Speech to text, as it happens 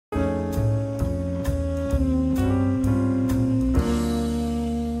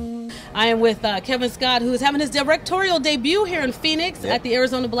I am with Kevin Scott, who is having his directorial debut here in Phoenix at the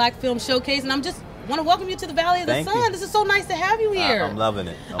Arizona Black Film Showcase, and I'm just want to welcome you to the Valley of the Sun. This is so nice to have you here. I'm loving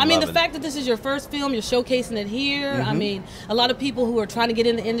it. I mean, the fact that this is your first film, you're showcasing it here. I mean, a lot of people who are trying to get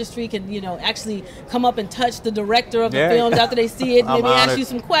in the industry can, you know, actually come up and touch the director of the films after they see it, maybe ask you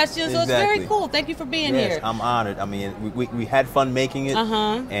some questions. So it's very cool. Thank you for being here. I'm honored. I mean, we had fun making it,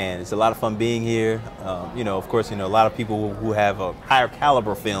 and it's a lot of fun being here. You know, of course, you know, a lot of people who have a higher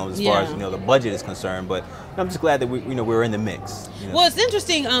caliber films as far as, you know, the budget is concerned, but I'm just glad that we're in the mix. You know? Well, it's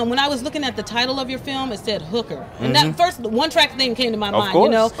interesting. When I was looking at the title of your film, it said Hooker, and that first one-track thing came to my mind. You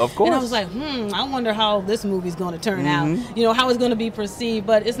know, of course. And I was like, I wonder how this movie's going to turn out. You know, how it's going to be perceived.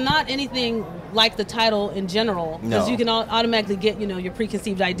 But it's not anything like the title in general, because you can automatically get, you know, your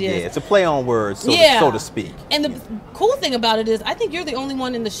preconceived ideas. Yeah, it's a play on words, so to speak. And the cool thing about it is, I think you're the only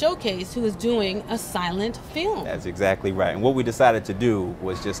one in the showcase who is doing a silent film. That's exactly right. And what we decided to do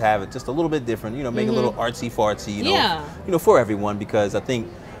was just have it just a little bit different. You know, make it a little artsy-fartsy. You know, for everyone, because I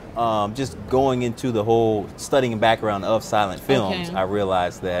think just going into the whole studying background of silent films, I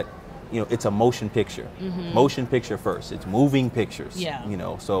realized that, you know, it's a motion picture. Motion picture first. It's moving pictures. You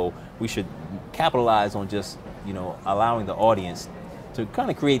know, so we should capitalize on just, you know, allowing the audience to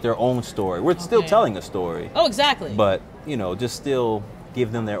kind of create their own story. We're still telling a story. Oh, exactly. But, you know, just still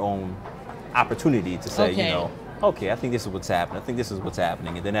give them their own opportunity to say, you know, okay, I think this is what's happening. I think this is what's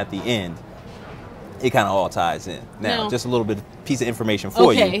happening. And then at the end, it kind of all ties in. Now, just a little bit piece of information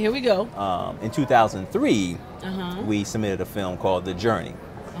for you. Okay, here we go. In 2003, we submitted a film called The Journey,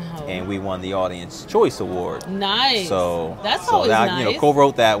 and we won the Audience Choice Award. Nice. So that's always nice. You know,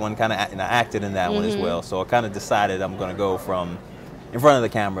 co-wrote that one, kind of, and I acted in that one as well. So I kind of decided I'm going to go from in front of the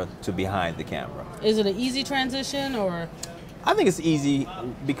camera to behind the camera. Is it an easy transition, or? I think it's easy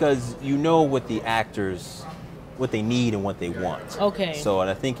because you know what the actors, what they need and what they want. Okay. So, and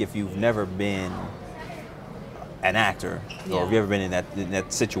I think if you've never been an actor, or if you've ever been in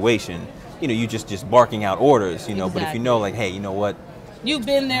that situation, you know, you just barking out orders, you know. But if you know, like, hey, you know what, you've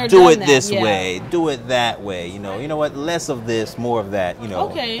been there, do it this way, do it that way, you know what, less of this, more of that, you know,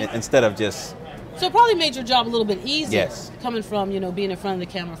 instead of just. So it probably made your job a little bit easier, coming from, you know, being in front of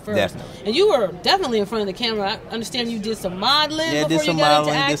the camera first. Definitely. And you were definitely in front of the camera. I understand you did some modeling before did some you got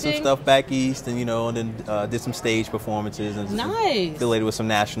modeling, into acting. did some stuff back east, and, you know, and then did some stage performances and affiliated with some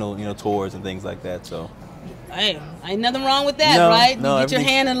national, you know, tours and things like that. So. Hey, ain't nothing wrong with that, right? You get your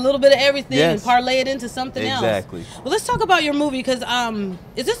hand in a little bit of everything and parlay it into something else. Exactly. Well, let's talk about your movie, because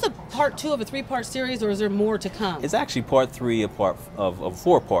is this a part 2 of a 3-part series, or is there more to come? It's actually part 3 of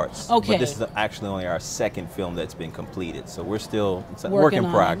 4 parts. Okay. But this is actually only our second film that's been completed, so we're still a work in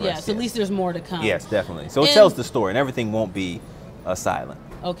progress. Yeah, so at least there's more to come. Yes, definitely. So it tells the story, and everything won't be silent.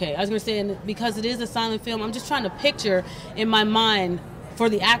 Okay, I was going to say, and because it is a silent film, I'm just trying to picture in my mind for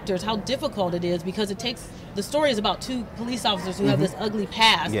the actors how difficult it is, because the story is about 2 police officers who have this ugly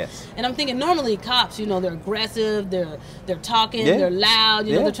past. And I'm thinking, normally cops, you know, they're aggressive, they're talking, they're loud,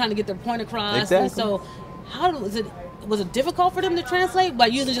 you know, they're trying to get their point across. And so how was it difficult for them to translate by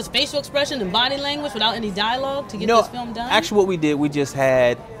using just facial expression and body language without any dialogue to get this film done? Actually, what we did, we just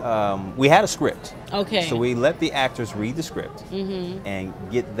had we had a script. Okay. So we let the actors read the script and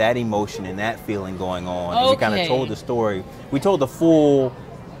get that emotion and that feeling going on. And we kind of told the story. We told the full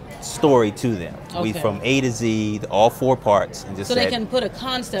story to them. We from A to Z, all 4 parts, and just so they can put a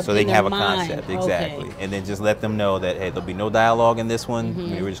concept. So they in can have their a mind. concept, exactly, and then just let them know that, hey, there'll be no dialogue in this one.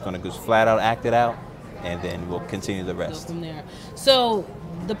 We're just going to just flat out act it out, and then we'll continue the rest. Go from there. So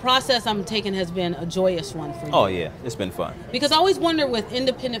the process I'm taking has been a joyous one for you. Oh yeah, it's been fun. Because I always wonder with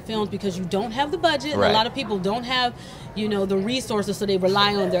independent films, because you don't have the budget, and a lot of people don't have, you know, the resources, so they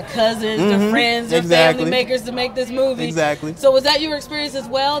rely on their cousins, their friends, their family makers to make this movie. So was that your experience as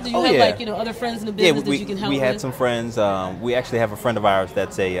well? Do you have like, you know, other friends in the business that you can help with? We had some friends. We actually have a friend of ours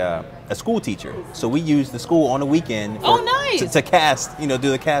that's a school teacher. So we used the school on the weekend to cast, you know, do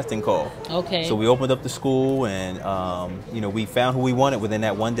the casting call. Okay. So we opened up the school, and you know, we found who we wanted within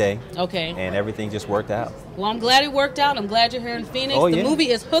that one day. Okay. And everything just worked out. Well, I'm glad it worked out. I'm glad you're here in Phoenix. The movie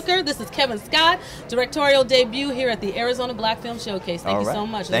is Hooker. This is Kevin Scott, directorial debut here at the Arizona Black Film Showcase. Thank you so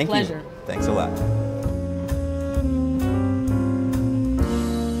much. It's a pleasure. Thanks a lot.